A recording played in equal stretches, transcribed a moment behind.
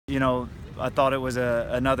I thought it was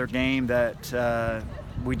another game that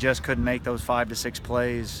we just couldn't make those 5 to 6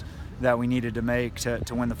 plays that we needed to make to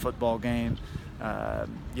win the football game.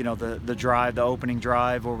 The drive, the opening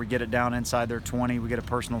drive where we get it down inside their 20, we get a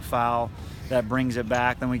personal foul that brings it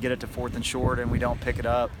back, then we get it to 4th and short and we don't pick it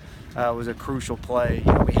up. It was a crucial play.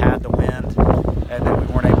 We had the wind, and then we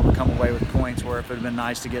weren't able to come away with points, where if it had been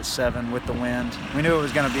nice to get 7 with the wind. We knew it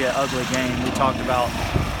was going to be an ugly game. We talked about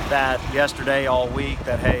that yesterday all week,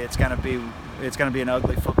 that hey, it's going to be an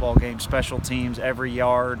ugly football game. Special teams, every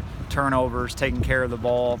yard, turnovers, taking care of the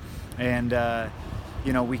ball, and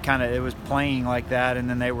it was playing like that, and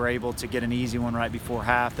then they were able to get an easy one right before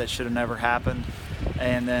half that should have never happened.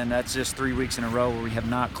 And then that's just 3 weeks in a row where we have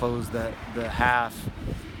not closed the half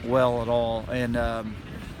well at all. And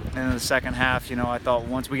in the second half, I thought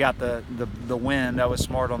once we got the win, that was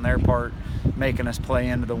smart on their part, making us play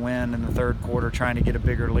into the win in the third quarter, trying to get a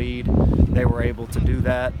bigger lead. They were able to do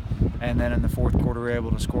that, and then in the fourth quarter we were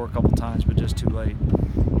able to score a couple times, but just too late.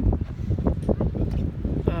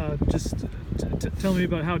 Tell me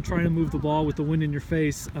about how trying to move the ball with the wind in your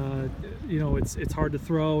face. It's hard to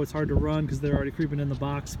throw, it's hard to run because they're already creeping in the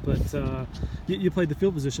box. But you played the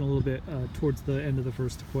field position a little bit towards the end of the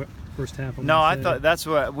first half. No, I thought that's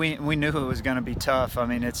what we knew it was going to be tough. I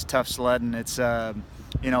mean, it's tough sledding. It's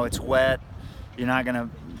it's wet. You're not going to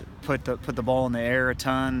put the ball in the air a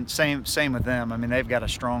ton. Same with them. I mean, they've got a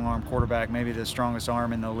strong arm quarterback, maybe the strongest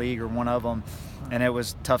arm in the league or one of them. And it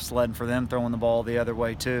was tough sledding for them, throwing the ball the other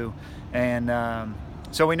way too. And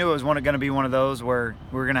so we knew it was going to be one of those where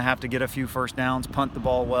we were going to have to get a few first downs, punt the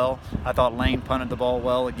ball well. I thought Lane punted the ball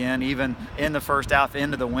well again. Even in the first half,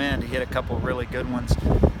 into the wind, he hit a couple of really good ones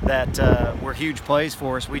that were huge plays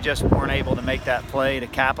for us. We just weren't able to make that play to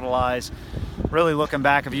capitalize. Really looking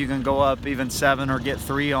back, if you can go up even 7 or get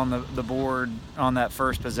 3 on the board on that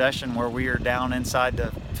first possession where we are down inside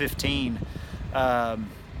the 15,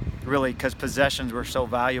 really, because possessions were so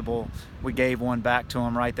valuable, we gave one back to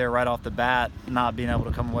them right there, right off the bat, not being able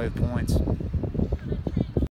to come away with points.